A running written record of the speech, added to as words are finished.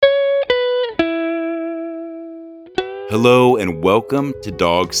Hello and welcome to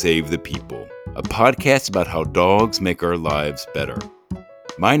Dogs Save the People, a podcast about how dogs make our lives better.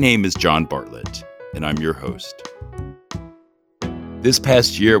 My name is John Bartlett, and I'm your host. This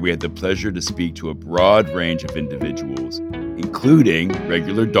past year, we had the pleasure to speak to a broad range of individuals, including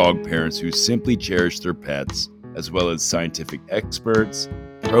regular dog parents who simply cherish their pets, as well as scientific experts,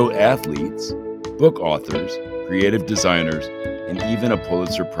 pro athletes, book authors, creative designers, and even a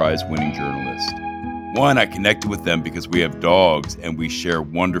Pulitzer Prize-winning journalist. One, I connected with them because we have dogs and we share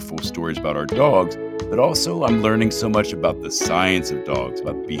wonderful stories about our dogs, but also I'm learning so much about the science of dogs,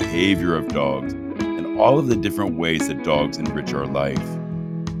 about the behavior of dogs, and all of the different ways that dogs enrich our life.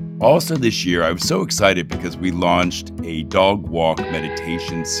 Also this year, I was so excited because we launched a dog walk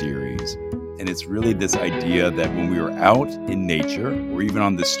meditation series. And it's really this idea that when we are out in nature or even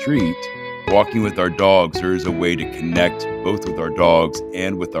on the street, walking with our dogs, there is a way to connect both with our dogs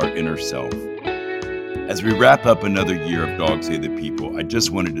and with our inner self. As we wrap up another year of Dogs Save the People, I just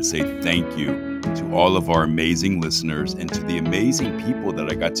wanted to say thank you to all of our amazing listeners and to the amazing people that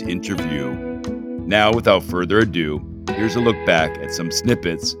I got to interview. Now, without further ado, here's a look back at some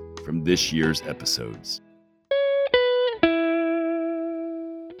snippets from this year's episodes.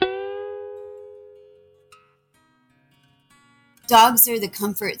 Dogs are the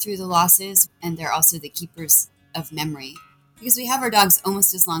comfort through the losses, and they're also the keepers of memory. Because we have our dogs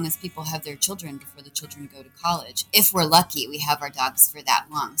almost as long as people have their children before the children go to college. If we're lucky, we have our dogs for that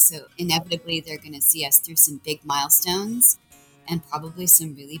long. So inevitably, they're going to see us through some big milestones and probably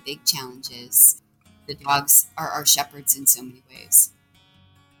some really big challenges. The dogs are our shepherds in so many ways.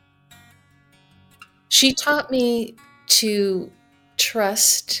 She taught me to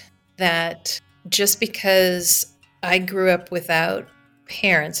trust that just because I grew up without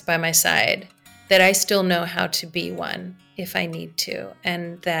parents by my side, that I still know how to be one if I need to,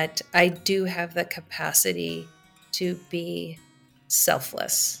 and that I do have the capacity to be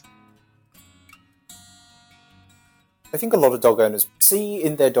selfless. I think a lot of dog owners see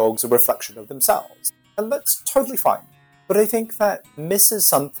in their dogs a reflection of themselves, and that's totally fine. But I think that misses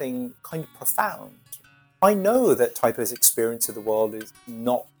something kind of profound. I know that Typo's experience of the world is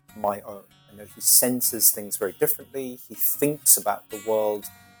not my own. I know he senses things very differently. He thinks about the world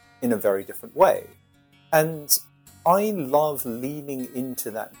in a very different way. And I love leaning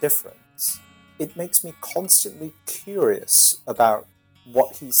into that difference. It makes me constantly curious about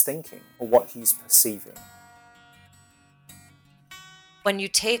what he's thinking or what he's perceiving. When you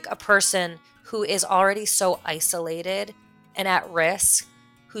take a person who is already so isolated and at risk,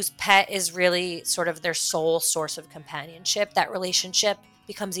 whose pet is really sort of their sole source of companionship, that relationship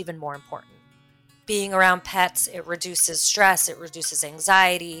becomes even more important. Being around pets, it reduces stress, it reduces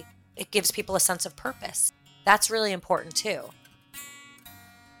anxiety, it gives people a sense of purpose. That's really important too.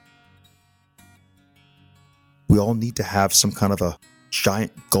 We all need to have some kind of a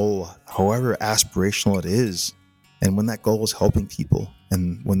giant goal, however aspirational it is. And when that goal is helping people,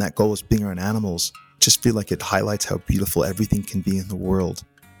 and when that goal is being around animals, just feel like it highlights how beautiful everything can be in the world.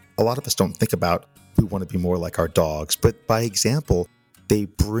 A lot of us don't think about we want to be more like our dogs, but by example, they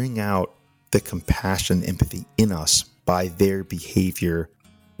bring out the compassion, empathy in us by their behavior,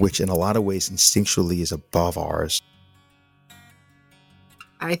 which in a lot of ways instinctually is above ours.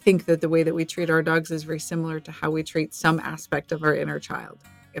 I think that the way that we treat our dogs is very similar to how we treat some aspect of our inner child.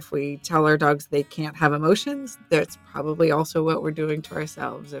 If we tell our dogs they can't have emotions, that's probably also what we're doing to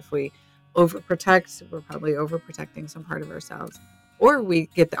ourselves. If we overprotect, we're probably overprotecting some part of ourselves. Or we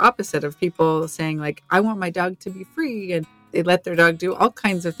get the opposite of people saying like, I want my dog to be free, and they let their dog do all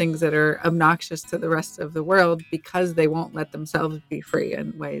kinds of things that are obnoxious to the rest of the world because they won't let themselves be free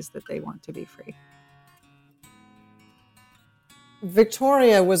in ways that they want to be free.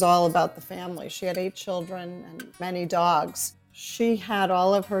 Victoria was all about the family. She had 8 children and many dogs. She had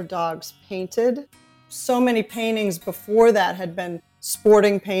all of her dogs painted. So many paintings before that had been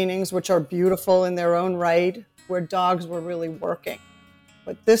sporting paintings, which are beautiful in their own right, where dogs were really working.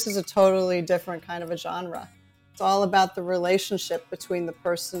 But this is a totally different kind of a genre. It's all about the relationship between the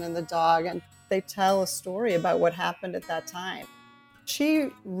person and the dog, and they tell a story about what happened at that time. She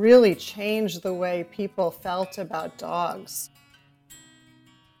really changed the way people felt about dogs.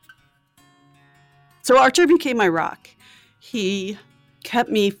 So Archer became my rock. He kept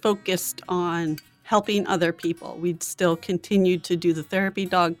me focused on helping other people. We'd still continued to do the therapy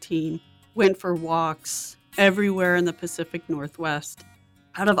dog team, went for walks everywhere in the Pacific Northwest.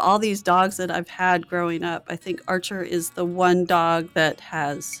 Out of all these dogs that I've had growing up, I think Archer is the one dog that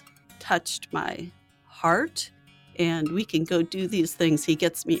has touched my heart, and we can go do these things. He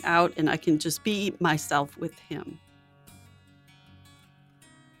gets me out and I can just be myself with him.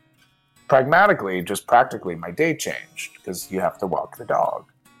 pragmatically, just practically, my day changed because you have to walk the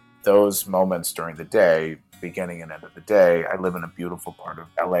dog. Those moments during the day, beginning and end of the day, I live in a beautiful part of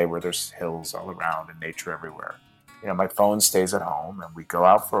LA where there's hills all around and nature everywhere. My phone stays at home and we go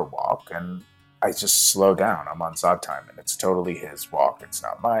out for a walk and I just slow down. I'm on Zod time and it's totally his walk. It's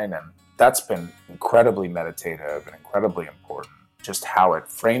not mine. And that's been incredibly meditative and incredibly important. Just how it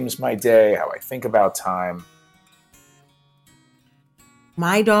frames my day, how I think about time.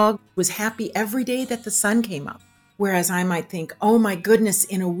 My dog was happy every day that the sun came up. Whereas I might think, oh my goodness,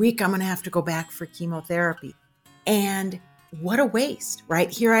 in a week I'm going to have to go back for chemotherapy. And what a waste, right?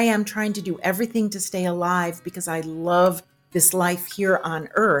 Here I am trying to do everything to stay alive because I love this life here on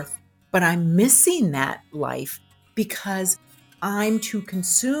Earth, but I'm missing that life because I'm too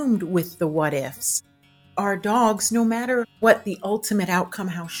consumed with the what ifs. Our dogs, no matter what the ultimate outcome,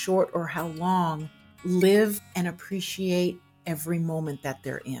 how short or how long, live and appreciate every moment that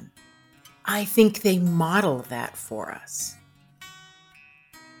they're in. I think they model that for us.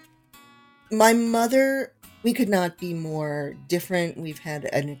 My mother, we could not be more different. We've had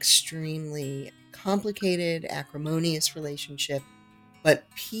an extremely complicated, acrimonious relationship, but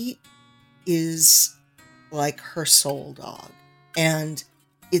Pete is like her soul dog. And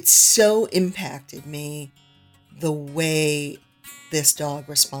it so impacted me, the way this dog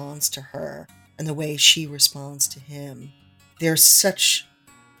responds to her and the way she responds to him. There's such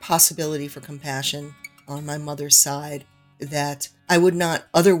possibility for compassion on my mother's side that I would not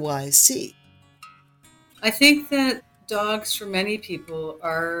otherwise see. I think that dogs for many people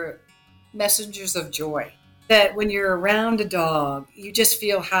are messengers of joy. That when you're around a dog, you just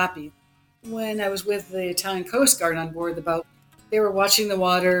feel happy. When I was with the Italian Coast Guard on board the boat, they were watching the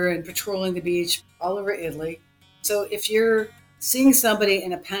water and patrolling the beach all over Italy. So if you're seeing somebody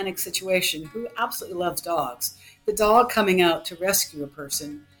in a panic situation who absolutely loves dogs, the dog coming out to rescue a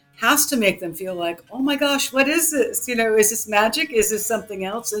person has to make them feel like, oh my gosh, what is this? Is this magic? Is this something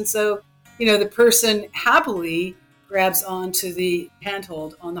else? And so, the person happily grabs onto the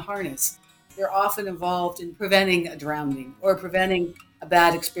handhold on the harness. They're often involved in preventing a drowning or preventing a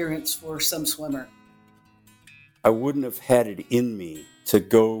bad experience for some swimmer. I wouldn't have had it in me to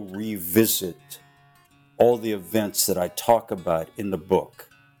go revisit all the events that I talk about in the book,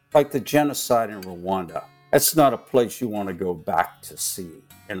 like the genocide in Rwanda. That's not a place you want to go back to see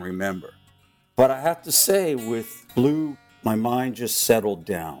and remember. But I have to say, with Blue, my mind just settled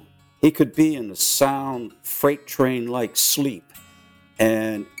down. He could be in a sound freight train-like sleep,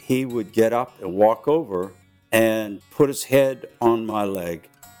 and he would get up and walk over and put his head on my leg.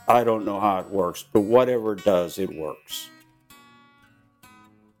 I don't know how it works, but whatever it does, it works.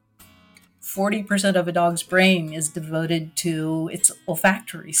 40% of a dog's brain is devoted to its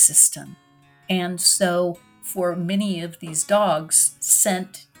olfactory system. And so for many of these dogs,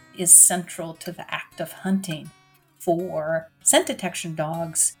 scent is central to the act of hunting. For scent detection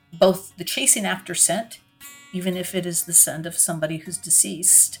dogs, both the chasing after scent, even if it is the scent of somebody who's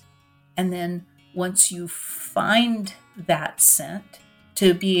deceased, and then once you find that scent,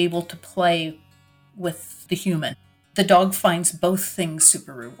 to be able to play with the human. The dog finds both things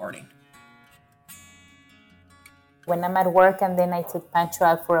super rewarding. When I'm at work and then I take Pancho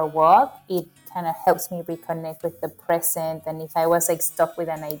out for a walk, it kind of helps me reconnect with the present. And if I was stuck with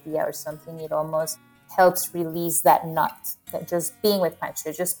an idea or something, it almost helps release that knot. That just being with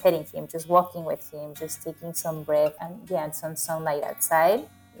Pancho, just petting him, just walking with him, just taking some breath and some sunlight outside,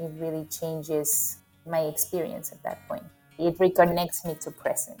 it really changes my experience at that point. It reconnects me to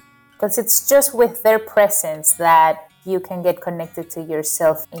present. Because it's just with their presence that you can get connected to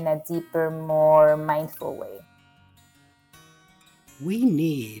yourself in a deeper, more mindful way. We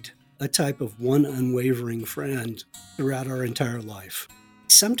need a type of one unwavering friend throughout our entire life.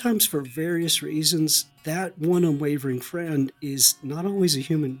 Sometimes for various reasons, that one unwavering friend is not always a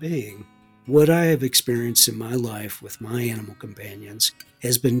human being. What I have experienced in my life with my animal companions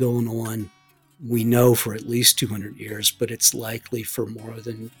has been going on, we know, for at least 200 years, but it's likely for more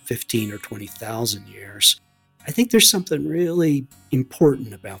than 15 or 20,000 years. I think there's something really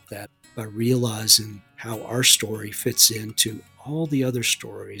important about that, by realizing how our story fits into all the other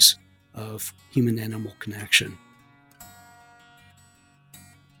stories of human-animal connection.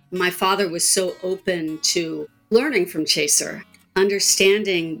 My father was so open to learning from Chaser,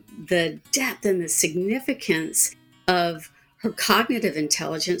 understanding the depth and the significance of her cognitive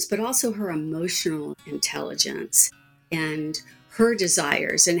intelligence, but also her emotional intelligence and her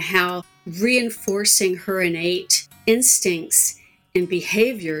desires, and how reinforcing her innate instincts and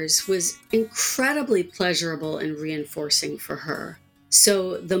behaviors was incredibly pleasurable and reinforcing for her.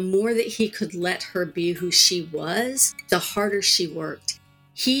 So the more that he could let her be who she was, the harder she worked.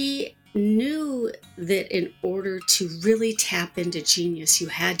 He knew that in order to really tap into genius, you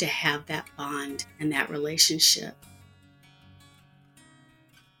had to have that bond and that relationship.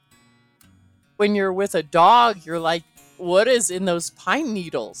 When you're with a dog, you're like, what is in those pine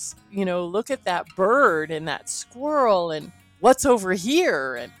needles? You know, look at that bird and that squirrel and what's over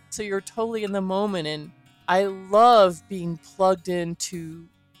here. And so you're totally in the moment. And I love being plugged into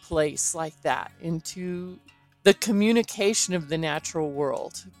place like that, into the communication of the natural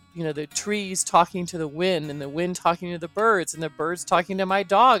world. You know, the trees talking to the wind and the wind talking to the birds and the birds talking to my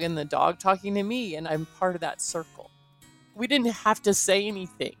dog and the dog talking to me. And I'm part of that circle. We didn't have to say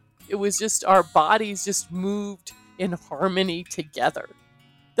anything. It was just our bodies just moved in harmony together.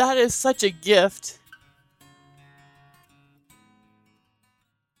 That is such a gift.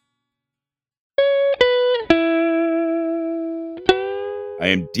 I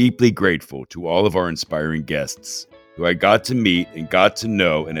am deeply grateful to all of our inspiring guests, who I got to meet and got to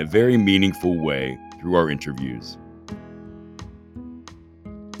know in a very meaningful way through our interviews.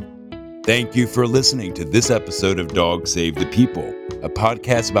 Thank you for listening to this episode of Dogs Save the People, a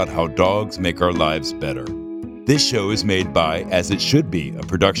podcast about how dogs make our lives better. This show is made by As It Should Be, a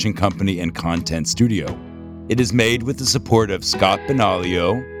production company and content studio. It is made with the support of Scott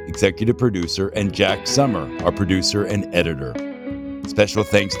Benaglio, executive producer, and Jack Summer, our producer and editor. Special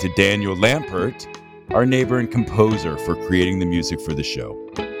thanks to Daniel Lampert, our neighbor and composer, for creating the music for the show.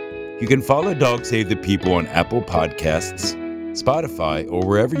 You can follow Dogs Save the People on Apple Podcasts, Spotify, or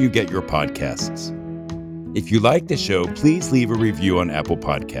wherever you get your podcasts. If you like the show, please leave a review on Apple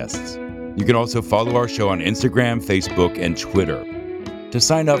Podcasts. You can also follow our show on Instagram, Facebook, and Twitter. To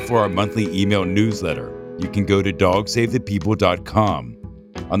sign up for our monthly email newsletter, you can go to dogssavethepeople.com.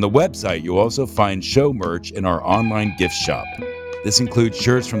 On the website, you'll also find show merch in our online gift shop. This includes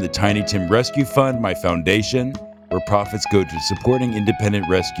shirts from the Tiny Tim Rescue Fund, my foundation, where profits go to supporting independent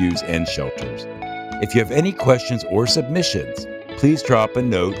rescues and shelters. If you have any questions or submissions, please drop a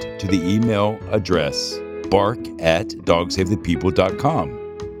note to the email address bark@dogssavethepeople.com.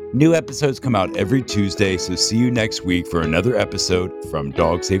 New episodes come out every Tuesday, so see you next week for another episode from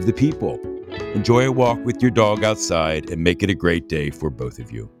Dogs Save the People. Enjoy a walk with your dog outside and make it a great day for both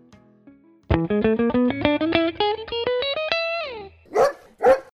of you.